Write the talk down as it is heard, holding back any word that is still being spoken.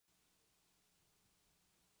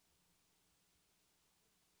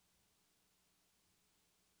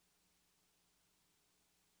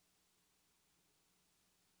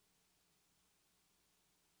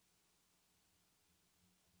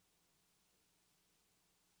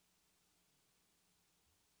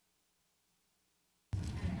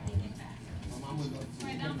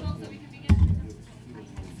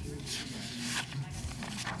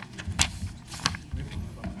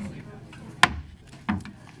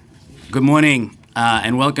Good morning,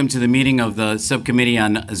 and welcome to the meeting of the Subcommittee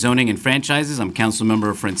on Zoning and Franchises. I'm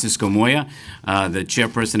Councilmember Francisco Moya, the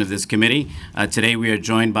chairperson of this committee. Today we are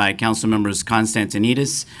joined by Councilmembers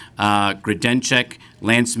Constantinides, Grodenchik,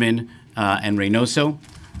 Landsman, and Reynoso.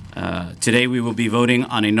 Today we will be voting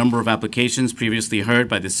on a number of applications previously heard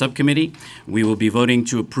by the subcommittee. We will be voting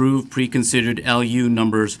to approve pre-considered LU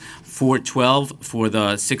numbers 412 for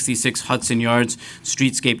the 66 Hudson Yards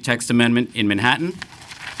Streetscape Text Amendment in Manhattan.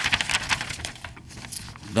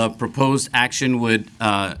 The proposed action would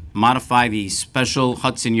modify the special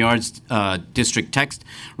Hudson Yards district text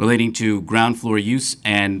relating to ground floor use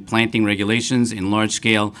and planting regulations in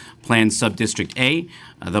large-scale planned sub-district A.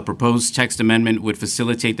 The proposed text amendment would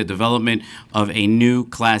facilitate the development of a new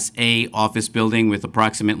Class A office building with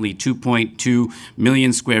approximately 2.2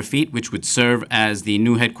 million square feet, which would serve as the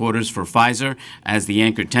new headquarters for Pfizer as the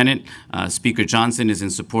anchor tenant. Speaker Johnson is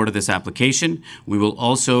in support of this application. We will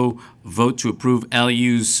also vote to approve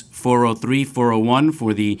LUs 403, 401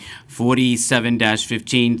 for the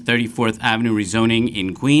 47-15 34th Avenue rezoning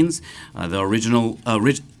in Queens. The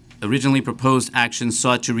originally proposed action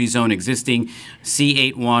sought to rezone existing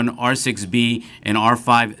C81, R6B, and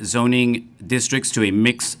R5 zoning districts to a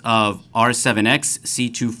mix of R7X,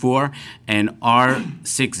 C24, and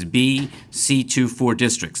R6B, C24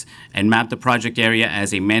 districts, and map the project area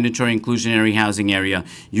as a mandatory inclusionary housing area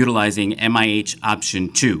utilizing MIH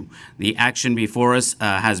Option 2. The action before us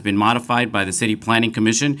has been modified by the City Planning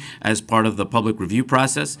Commission as part of the public review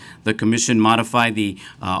process. The Commission modified the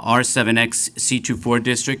R7X C24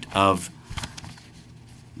 district of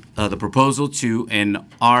the proposal to an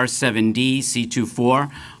R7D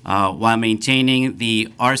C24 while maintaining the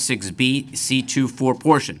R6B C24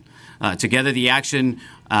 portion. Together, the action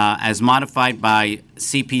as modified by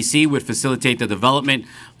CPC would facilitate the development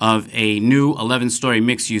of a new 11-story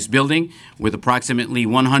mixed-use building with approximately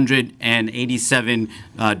 187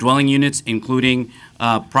 dwelling units, including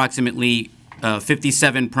approximately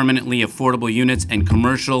 57 permanently affordable units and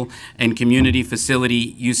commercial and community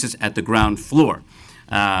facility uses at the ground floor.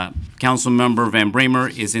 Councilmember Van Bramer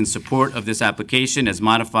is in support of this application as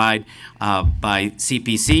modified by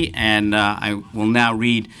CPC, and I will now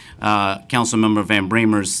read Councilmember Van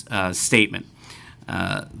Bramer's statement.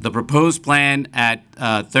 The proposed plan at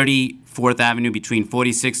 34th Avenue between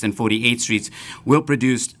 46th and 48th Streets will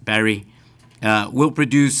produce,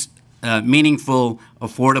 meaningful,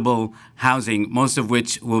 affordable housing, most of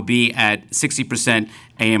which will be at 60%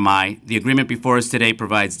 AMI. The agreement before us today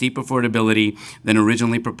provides deeper affordability than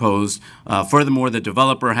originally proposed. Furthermore, the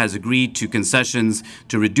developer has agreed to concessions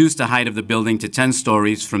to reduce the height of the building to 10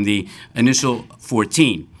 stories from the initial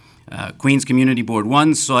 14. Queens Community Board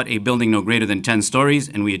 1 sought a building no greater than 10 stories,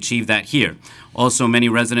 and we achieved that here. Also, many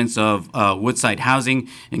residents of Woodside Housing,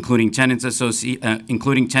 including Tenant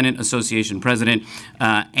Association President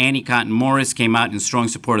Annie Cotton Morris, came out in strong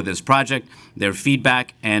support of this project. Their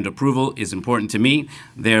feedback and approval is important to me.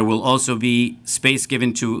 There will also be space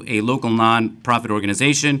given to a local nonprofit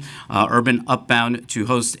organization, Urban Upbound, to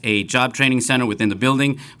host a job training center within the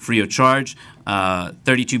building, free of charge.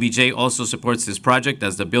 32BJ also supports this project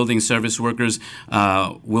as the building service workers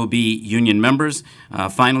will be union members.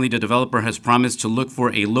 Finally, the developer has promised to look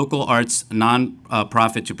for a local arts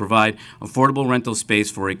non-profit to provide affordable rental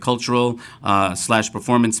space for a cultural /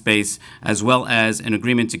 performance space, as well as an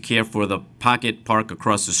agreement to care for the Pocket Park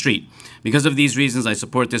across the street. Because of these reasons, I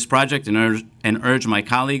support this project and urge my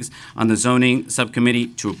colleagues on the zoning subcommittee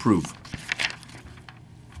to approve.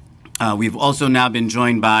 We've also now been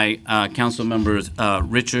joined by Council Members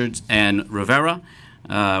Richards and Rivera.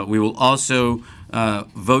 We will also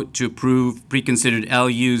vote to approve preconsidered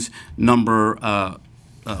LUs number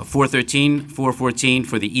 413, 414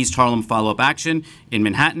 for the East Harlem follow-up action in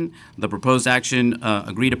Manhattan. The proposed action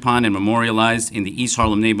agreed upon and memorialized in the East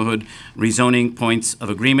Harlem neighborhood rezoning points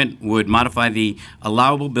of agreement would modify the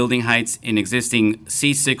allowable building heights in existing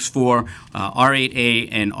C64, R8A,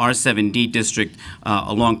 and R7D district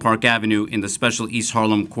along Park Avenue in the special East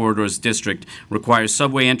Harlem corridors district, requires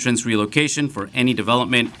subway entrance relocation for any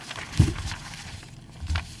development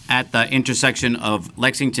at the intersection of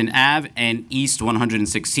Lexington Ave and East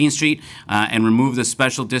 116th Street and remove the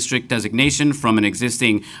special district designation from an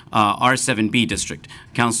existing R7B district.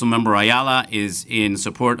 Councilmember Ayala is in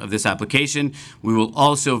support of this application. We will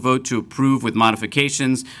also vote to approve with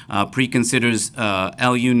modifications. Pre-considers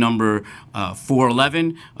LU number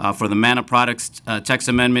 411 for the Manna Products text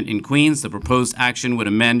amendment in Queens. The proposed action would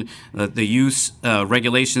amend the use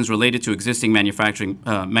regulations related to existing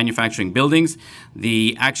manufacturing buildings.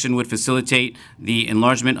 The action would facilitate the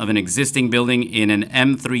enlargement of an existing building in an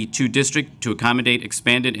M32 district to accommodate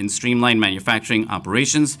expanded and streamlined manufacturing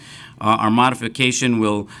operations. Our modification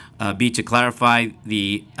will be to clarify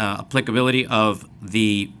the applicability of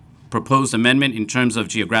the proposed amendment in terms of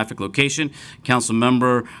geographic location.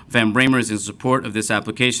 Councilmember Van Bramer is in support of this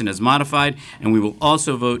application as modified, and we will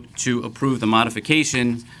also vote to approve the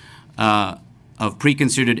modification of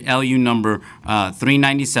preconsidered LU number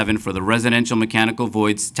 397 for the residential mechanical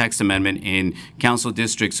voids text amendment in Council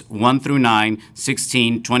Districts 1 through 9,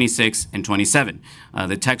 16, 26, and 27.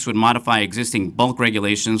 The text would modify existing bulk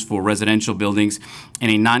regulations for residential buildings in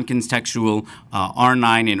a non-contextual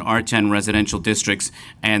R9 and R10 residential districts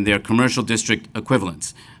and their commercial district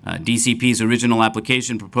equivalents. DCP's original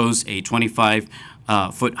application proposed a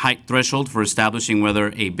 25-foot height threshold for establishing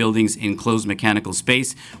whether a building's enclosed mechanical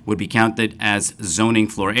space would be counted as zoning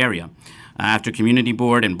floor area. After Community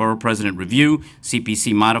Board and Borough President review,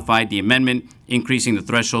 CPC modified the amendment, increasing the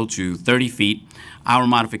threshold to 30 feet. Our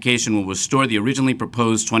modification will restore the originally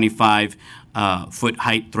proposed 25-foot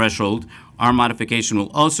height threshold. Our modification will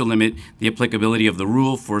also limit the applicability of the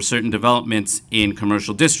rule for certain developments in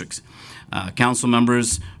commercial districts. Council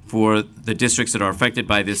members for the districts that are affected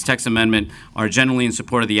by this text amendment are generally in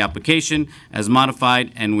support of the application as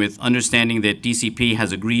modified and with understanding that DCP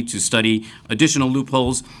has agreed to study additional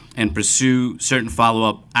loopholes and pursue certain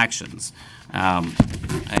follow-up actions.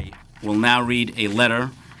 I will now read a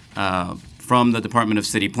letter from the Department of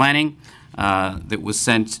City Planning that was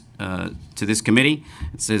sent to this committee.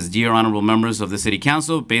 It says, "Dear honorable members of the City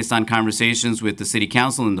Council, based on conversations with the City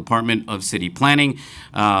Council and Department of City Planning,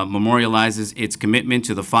 memorializes its commitment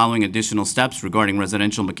to the following additional steps regarding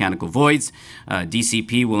residential mechanical voids.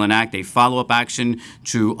 DCP will enact a follow-up action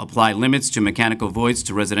to apply limits to mechanical voids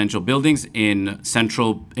to residential buildings in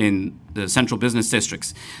the central business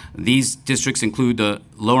districts. These districts include the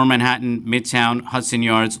Lower Manhattan, Midtown, Hudson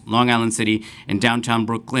Yards, Long Island City, and Downtown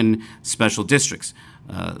Brooklyn special districts.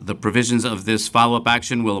 The provisions of this follow-up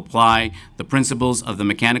action will apply the principles of the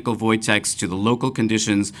mechanical void text to the local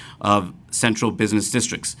conditions of central business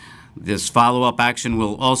districts. This follow-up action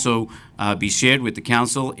will also be shared with the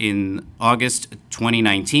Council in August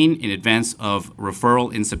 2019 in advance of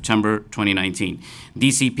referral in September 2019.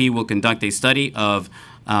 DCP will conduct a study of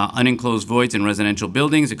unenclosed voids in residential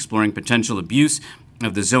buildings, exploring potential abuse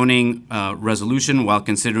of the zoning resolution while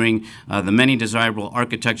considering the many desirable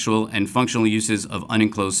architectural and functional uses of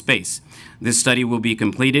unenclosed space. This study will be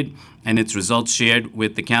completed and its results shared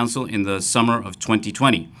with the Council in the summer of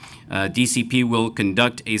 2020. DCP will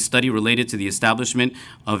conduct a study related to the establishment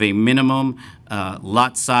of a minimum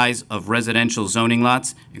lot size of residential zoning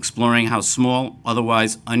lots, exploring how small,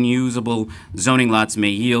 otherwise unusable zoning lots may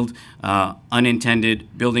yield unintended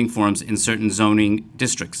building forms in certain zoning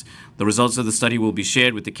districts. The results of the study will be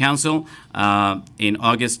shared with the Council in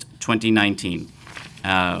August 2019.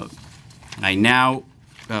 I now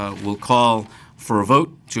will call for a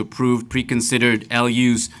vote to approve preconsidered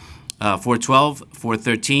LUs 412,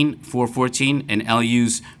 413, 414, and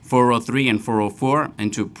LUs 403 and 404,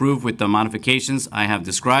 and to approve with the modifications I have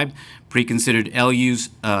described, preconsidered LUs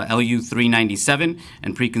LU 397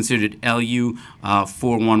 and preconsidered LU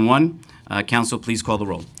 411. Council, please call the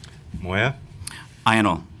roll. Moya. Aye and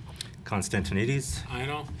all. Constantinides. Aye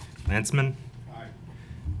and all. Landsman. Aye.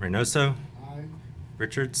 Reynoso. Aye.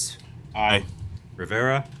 Richards. Aye.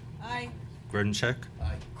 Rivera. Aye. Grodenchik.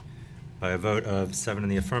 Aye. By a vote of 7 in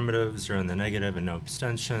the affirmative, 0 in the negative, and no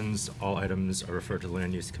abstentions, all items are referred to the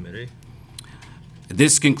Land Use Committee.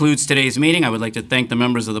 This concludes today's meeting. I would like to thank the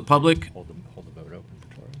members of the public. Hold the vote open for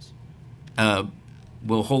Torres.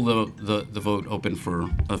 We'll hold the vote open for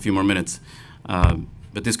a few more minutes.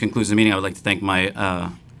 But this concludes the meeting. I would like to thank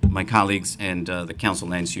my colleagues and the Council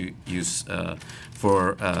Land Use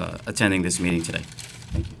for attending this meeting today.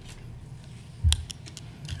 Thank you.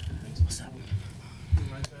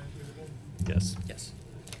 Yes. Yes.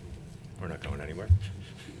 We're not going anywhere.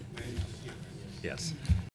 Yes.